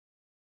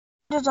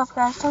What's up,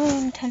 guys? Tommy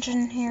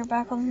Intention here,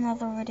 back with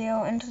another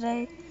video, and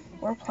today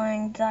we're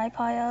playing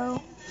DiePio.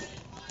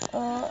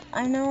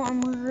 I know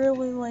I'm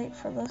really late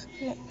for this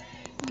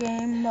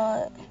game,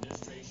 but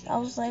I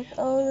was like,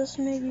 oh, this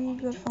may be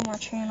good for my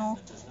channel,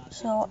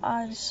 so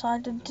I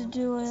decided to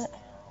do it.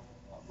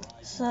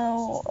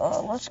 So,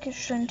 let's get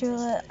straight into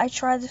it. I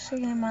tried this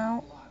game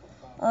out,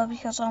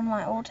 because on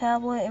my old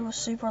tablet it was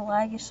super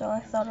laggy, so I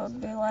thought it would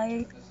be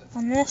laggy.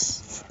 On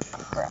this,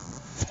 crap.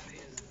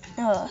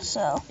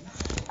 So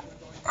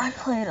I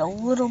played a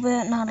little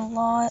bit, not a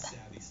lot.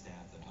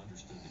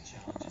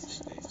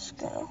 So let's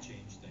go.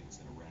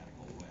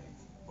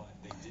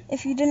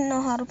 If you didn't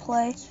know how to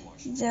play,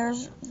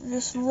 there's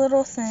this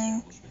little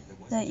thing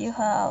that you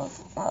have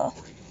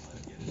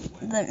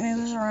that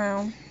moves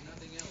around.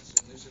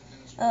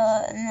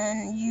 And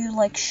then you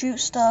like shoot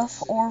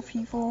stuff or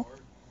people.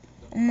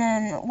 And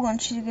then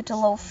once you get to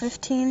level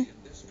 15,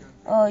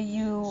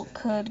 you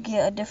could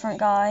get a different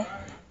guy.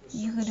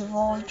 You could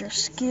evolve your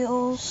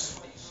skills.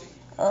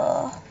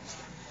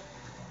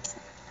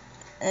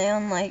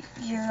 And like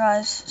your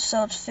guys,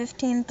 so it's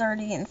 15,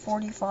 30, and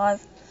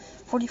 45.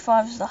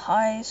 45 is the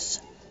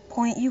highest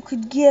point you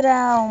could get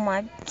at. Oh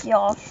my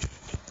gosh.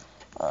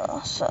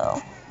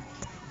 So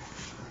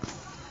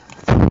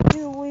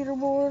new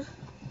leaderboard,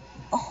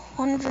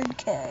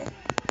 100K.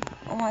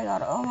 Oh my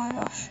god, oh my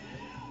gosh.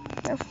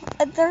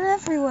 They're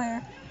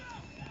everywhere.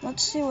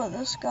 Let's see what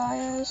this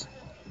guy is.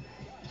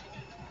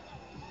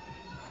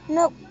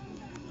 Nope.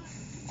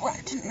 I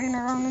didn't mean to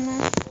run in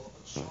there.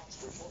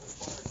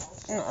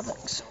 No,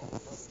 thanks.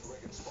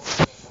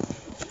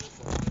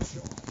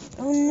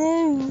 Oh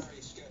no.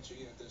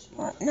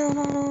 What? No.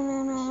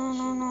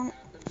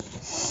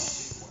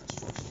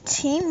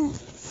 Team?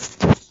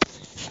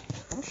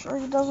 I'm sure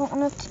he doesn't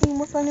want to team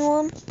with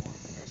anyone.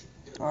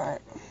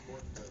 Alright.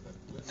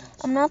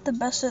 I'm not the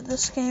best at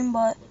this game,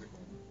 but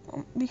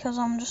because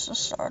I'm just a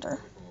starter.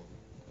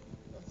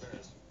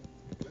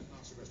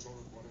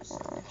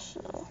 Alright,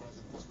 so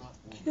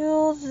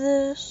kill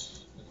this.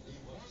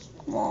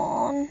 Come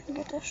on,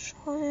 get this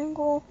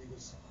triangle.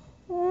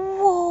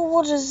 Whoa,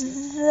 what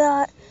is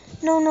that?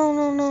 No.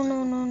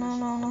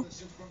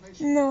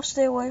 No,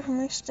 stay away from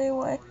me, stay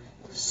away.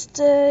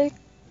 Stay.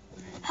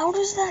 How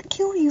does that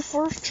kill you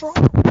first try?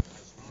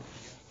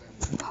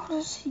 How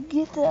does he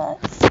get that?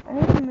 I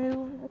need to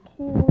move the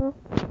camera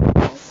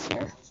right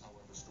here.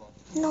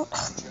 No.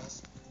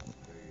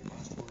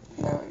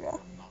 There we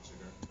go.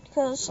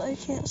 Because I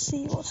can't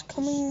see what's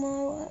coming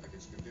my way.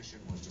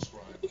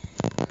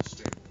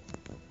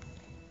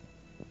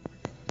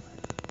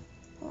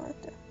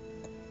 Right there.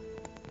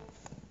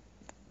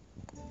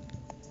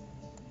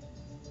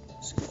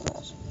 Let's get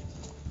that.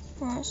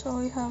 Alright, so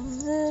we have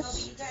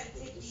this.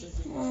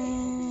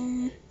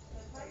 Oh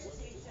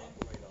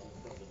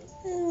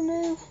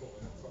no.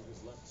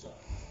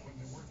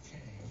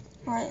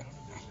 Alright.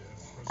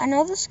 I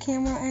know this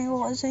camera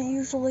angle isn't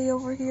usually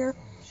over here,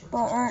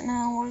 but right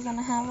now we're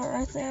gonna have it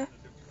right there.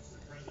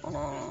 Oh, no.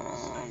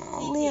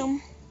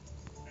 Liam.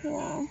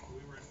 Yeah.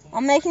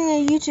 I'm making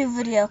a YouTube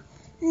video.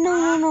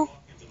 No.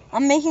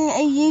 I'm making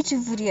a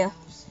YouTube video.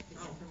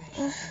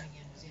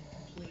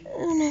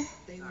 Oh no.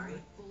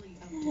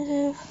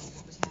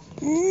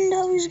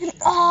 No, he's gonna.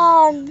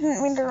 Oh, I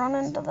didn't mean to run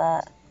into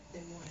that.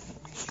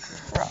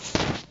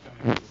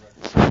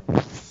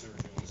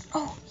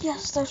 Oh,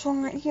 yes, there's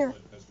one right here.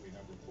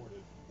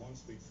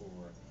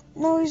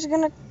 No, he's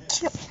gonna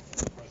kill.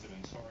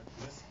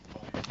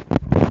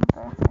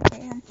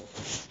 Damn.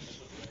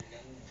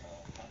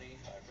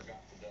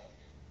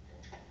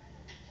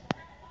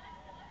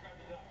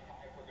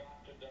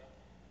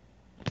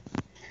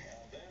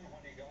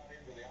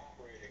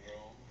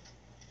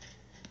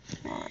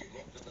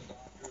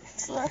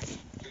 Alright.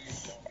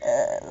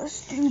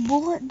 Let's do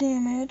bullet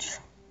damage.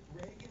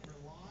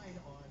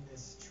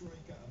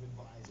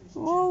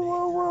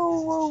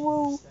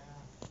 Whoa.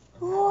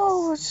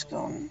 Whoa, it's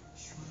going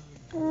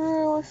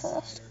really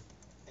fast.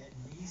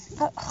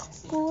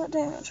 Bullet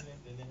damage.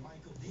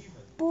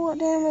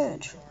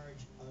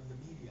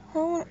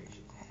 How many?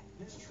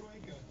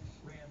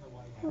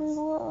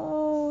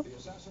 Reload.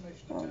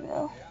 There we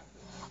go.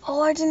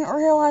 Oh, I didn't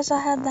realize I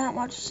had that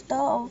much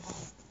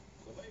stuff.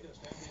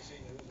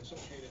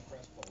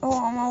 Oh,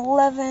 I'm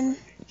 11.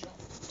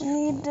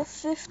 Need the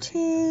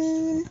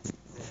 15.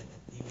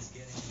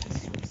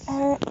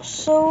 Oh,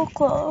 so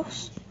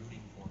close.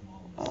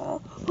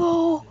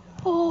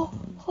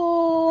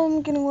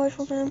 I'm getting away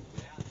from him.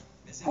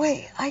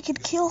 Wait, I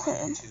could kill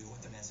him.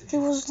 He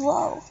was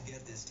low.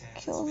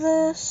 Kill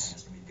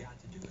this.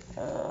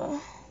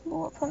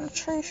 Bullet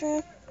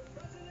penetration.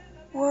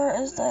 Where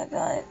is that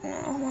guy?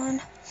 No,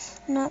 mind.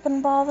 I'm not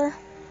gonna bother.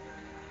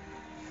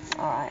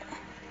 Alright.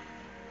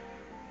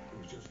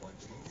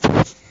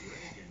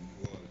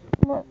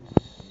 Let's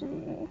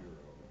see.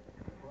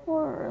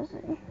 Where is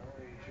he?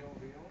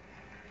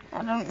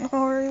 I don't know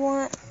where he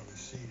went.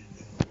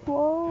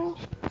 Whoa.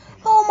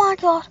 Oh my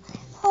god.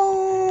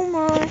 Oh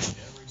my.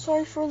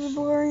 Sorry for the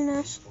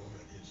blurriness.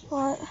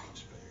 But.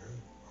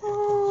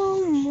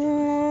 Oh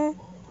my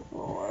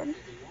lord.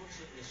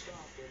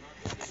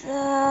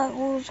 That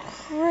was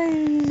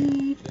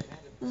crazy.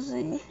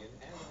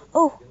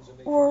 Oh,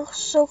 we're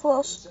so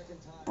close.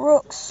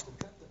 Brooks.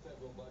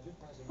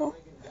 Oh,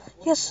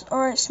 yes. All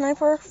right.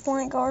 Sniper,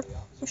 flank guard,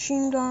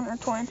 machine gun, or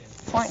twin.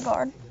 Flank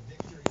guard.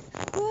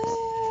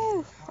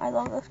 Woo! I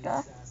love this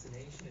guy.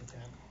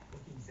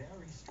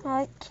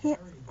 I can't.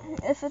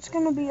 If it's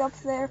gonna be up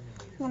there,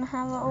 I'm gonna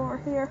have it over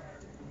here.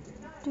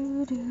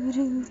 Do do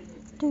do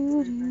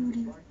do do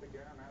do.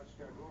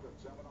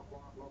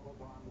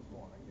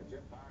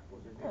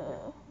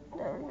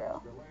 There we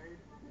go.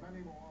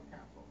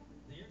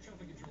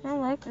 I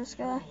like this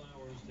guy.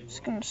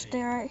 Just gonna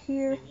stay right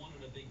here.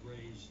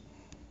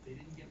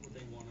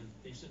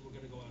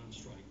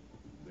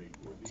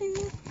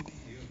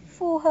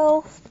 Full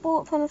health,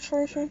 bullet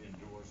penetration.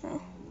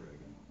 Oh,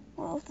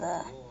 love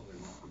that.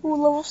 Ooh,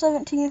 level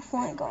 17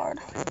 flank guard.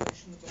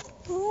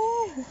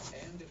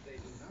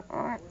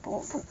 Alright,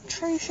 bullet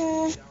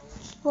penetration.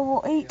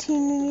 Level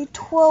 18, we need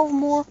 12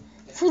 more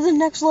for the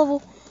next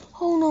level.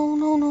 Oh no,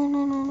 no, no,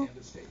 no, no, no.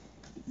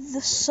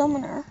 The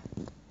summoner.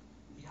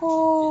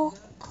 Oh,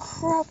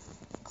 crap,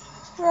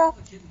 crap.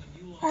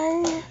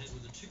 I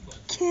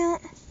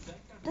can't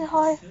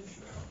die.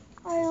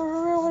 I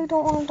really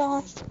don't want to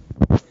die.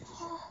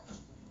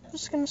 I'm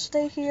just gonna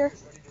stay here.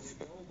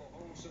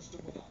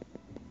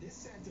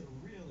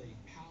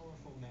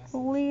 The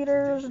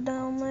leader's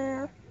down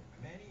there.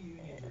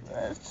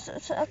 Let's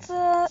attack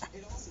that.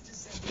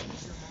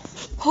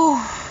 Oh,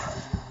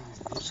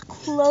 that was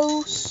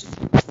close.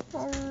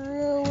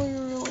 Really,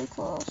 really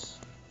close.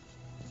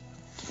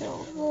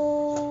 Kill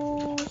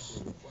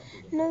those.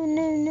 No,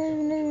 no, no,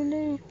 no,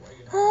 no.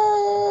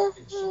 Oh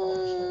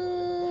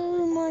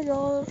my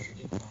gosh.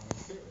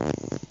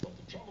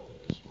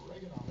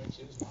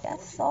 Yeah, I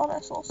thought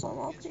I saw some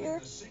up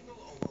here.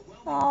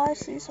 Ah, I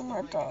see some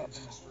red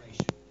dots.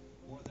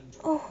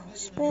 Oh,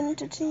 spin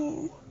to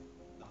team.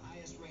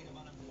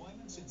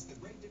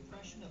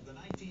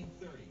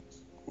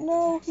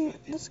 No,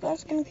 this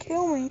guy's gonna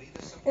kill me.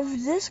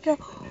 If this guy...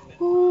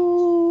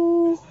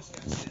 Ooh.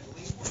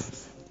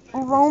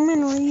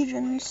 Roman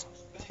regions.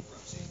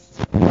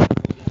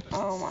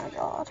 Oh my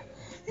god.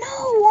 No,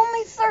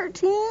 only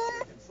 13?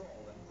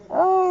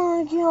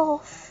 Oh my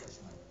gosh.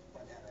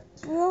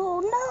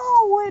 Oh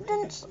no, it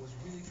didn't...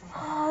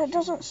 it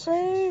doesn't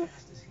save.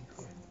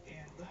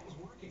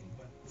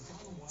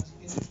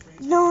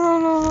 No, no,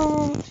 no, no,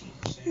 no.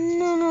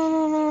 No, no,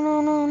 no, no,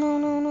 no, no, no,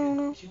 no, no,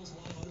 no.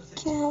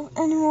 Can't have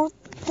any more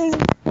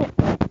things.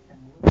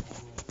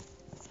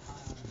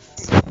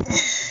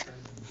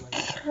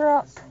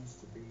 Crap.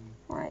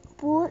 Alright,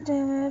 bullet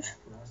damage.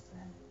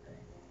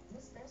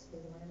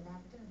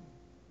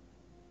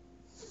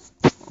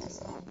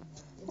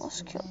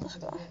 Let's kill this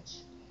guy.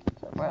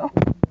 So, bro.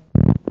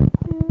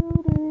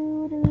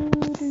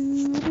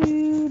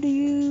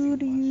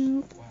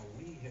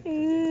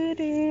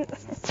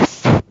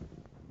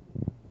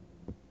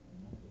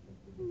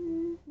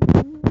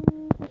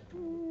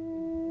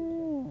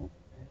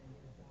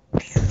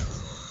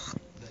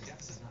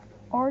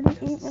 Already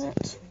 8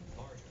 minutes.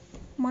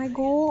 My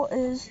goal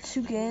is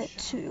to get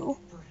to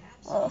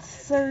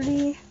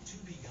 30,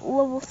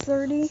 level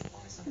 30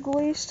 at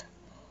least,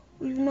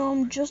 even though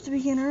I'm just a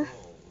beginner.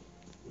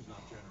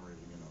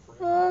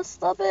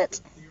 Stop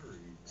it.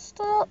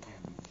 Stop.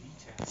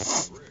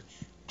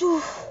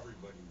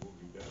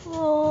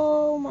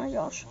 Oh my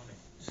gosh.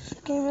 This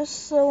game is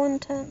so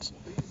intense.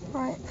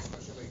 Alright.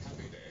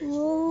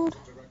 Load.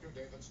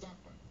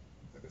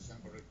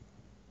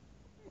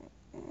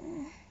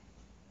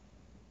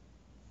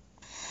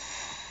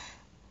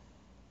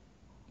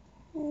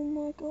 Oh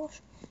my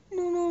gosh.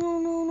 No, no, no,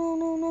 no, no,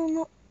 no, no,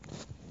 no.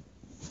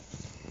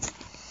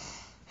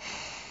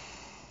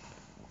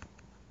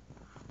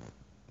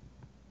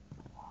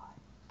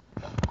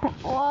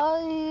 Why?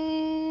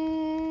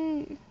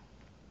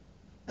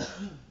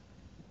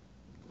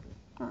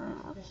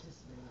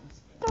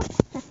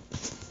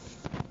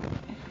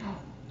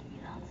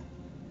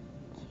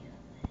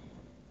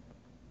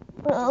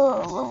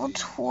 Level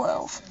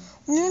 12.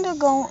 We need to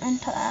go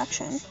into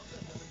action.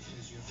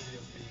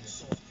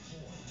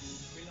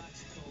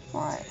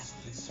 Alright.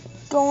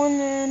 Going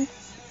in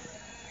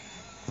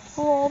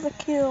for all the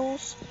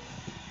kills.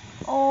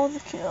 All the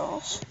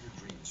kills.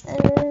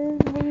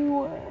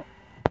 Everywhere.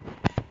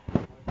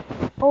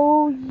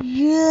 Oh,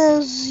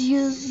 yes,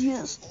 yes,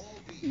 yes.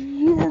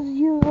 Yes,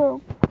 yes,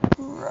 oh,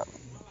 crap.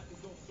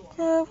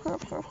 Crap, crap,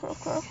 crap, crap,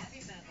 crap.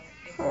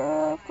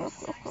 Crap, crap,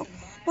 crap, crap.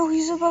 No,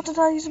 he's about to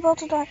die, he's about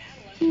to die.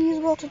 He's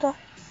about to die.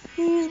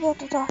 He's about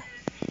to die.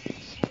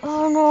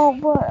 Oh no,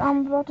 but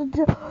I'm about to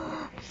die.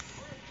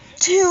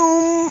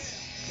 Tomb.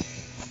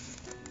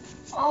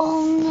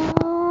 Oh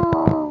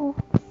no.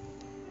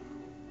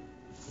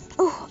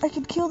 Oh, I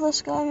could kill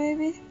this guy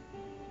maybe.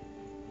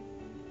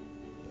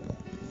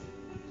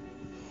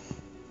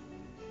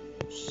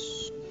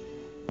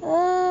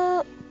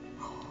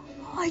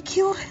 I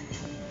killed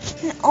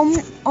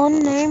an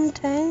unnamed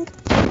tank.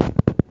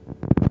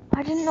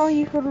 I didn't know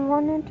you could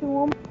run into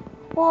him.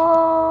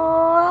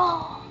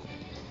 Whoa!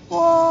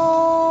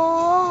 Whoa!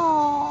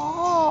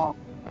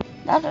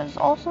 That is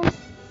awesome.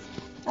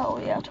 Oh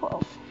yeah,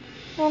 12.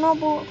 No, not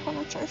bullet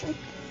penetration.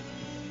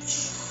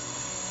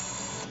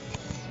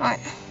 Alright.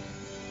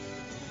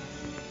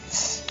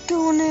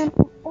 Going in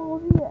for all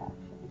the action.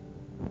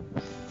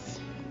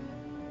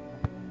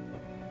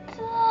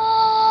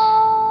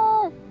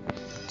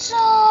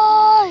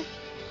 Die!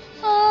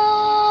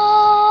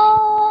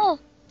 Ah!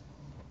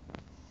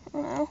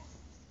 Oh no.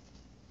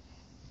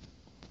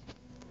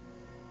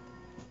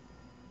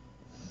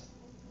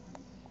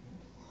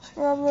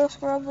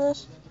 Grab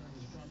this.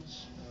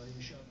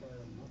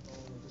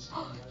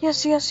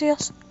 Yes.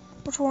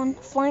 Which one?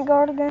 Flank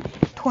guard again?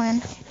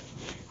 Twin.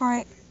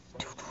 Alright.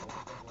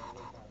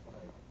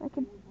 I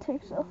could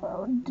take stuff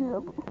out.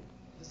 Double.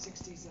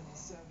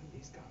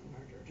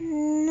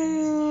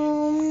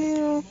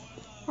 No.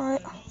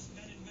 Alright.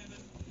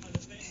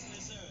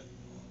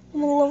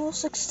 I'm a level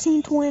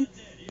 16 twin.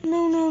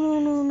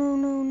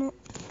 No.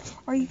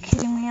 Are you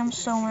kidding me? I'm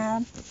so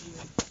mad.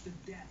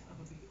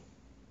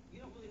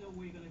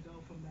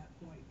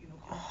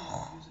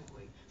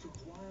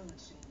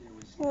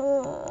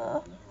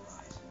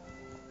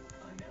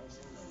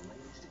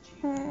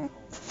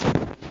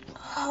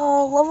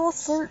 Level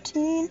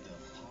 13,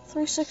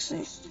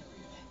 360.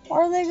 Why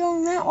are they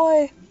going that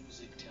way?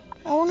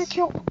 I want to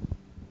kill.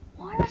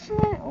 Why isn't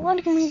it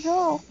letting me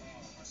go?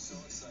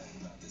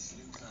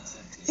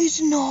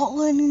 It's not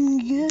letting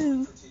me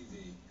go.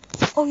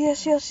 Oh,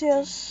 yes.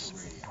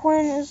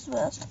 Twin is the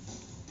best.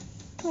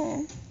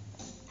 Twin.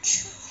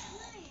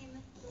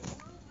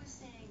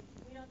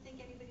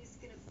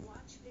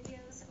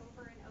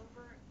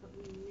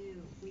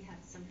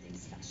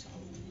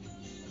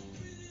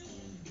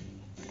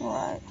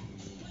 Right.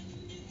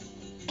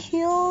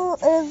 Kill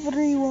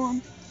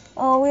everyone.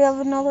 Oh, we have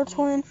another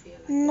twin.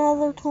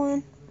 Alright,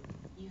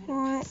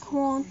 come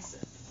on.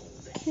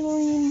 Kill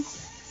him.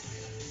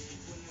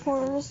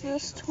 Where is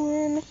this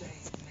twin?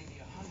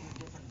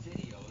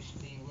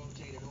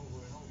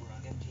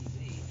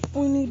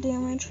 We need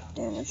damage.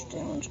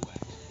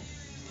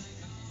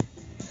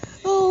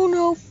 Oh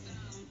no.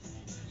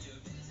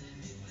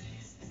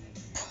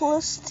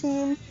 Plus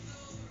team.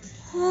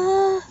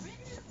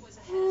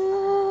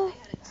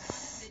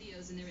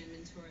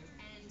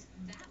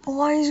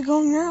 Why is he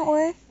going that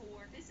way?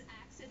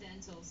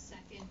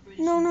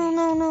 No.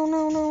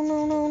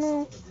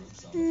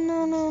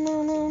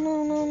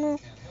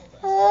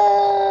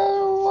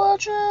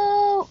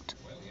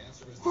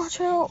 Watch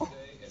out.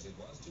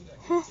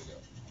 Huh.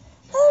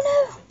 Oh no.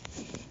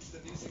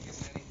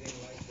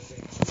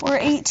 We're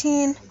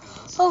 18.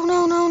 Oh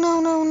no. No.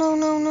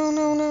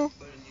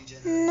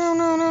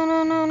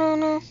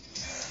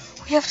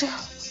 We have to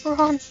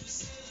run.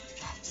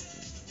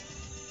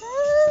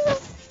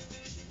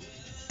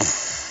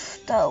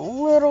 That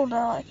little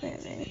dot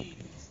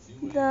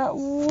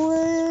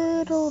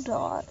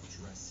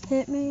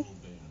hit me.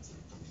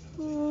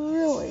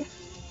 Really?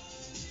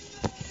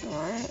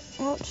 Alright,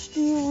 let's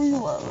do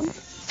reload.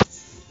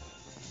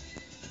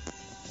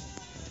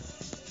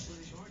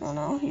 Oh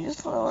no,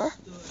 he's lower.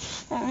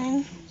 I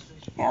mean,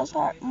 he has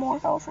more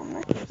health than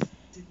me.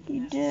 He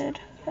did.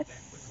 I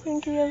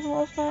think he has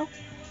less now.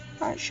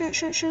 Alright,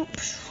 shoot.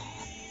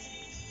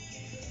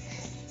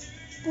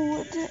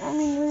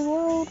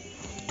 Reload.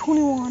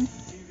 21.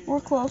 We're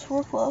close.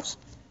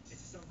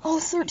 Oh,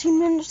 13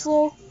 minutes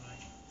though.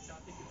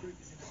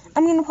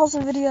 I'm gonna pause the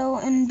video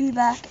and be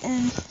back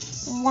in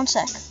 1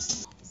 sec.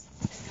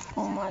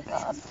 Oh my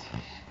god.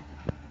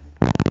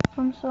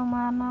 I'm so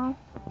mad now.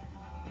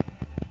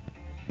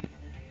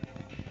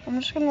 I'm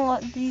just gonna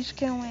let these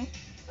kill me.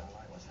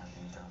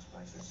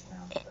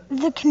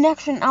 The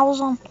connection, I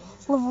was on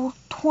level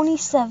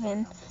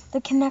 27. The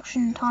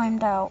connection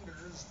timed out.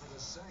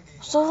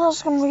 So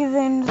that's gonna be the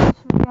end of this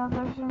video.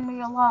 There's gonna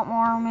be a lot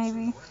more,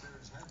 maybe.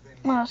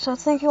 So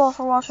thank you all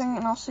for watching,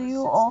 and I'll see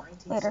you all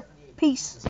later. Peace.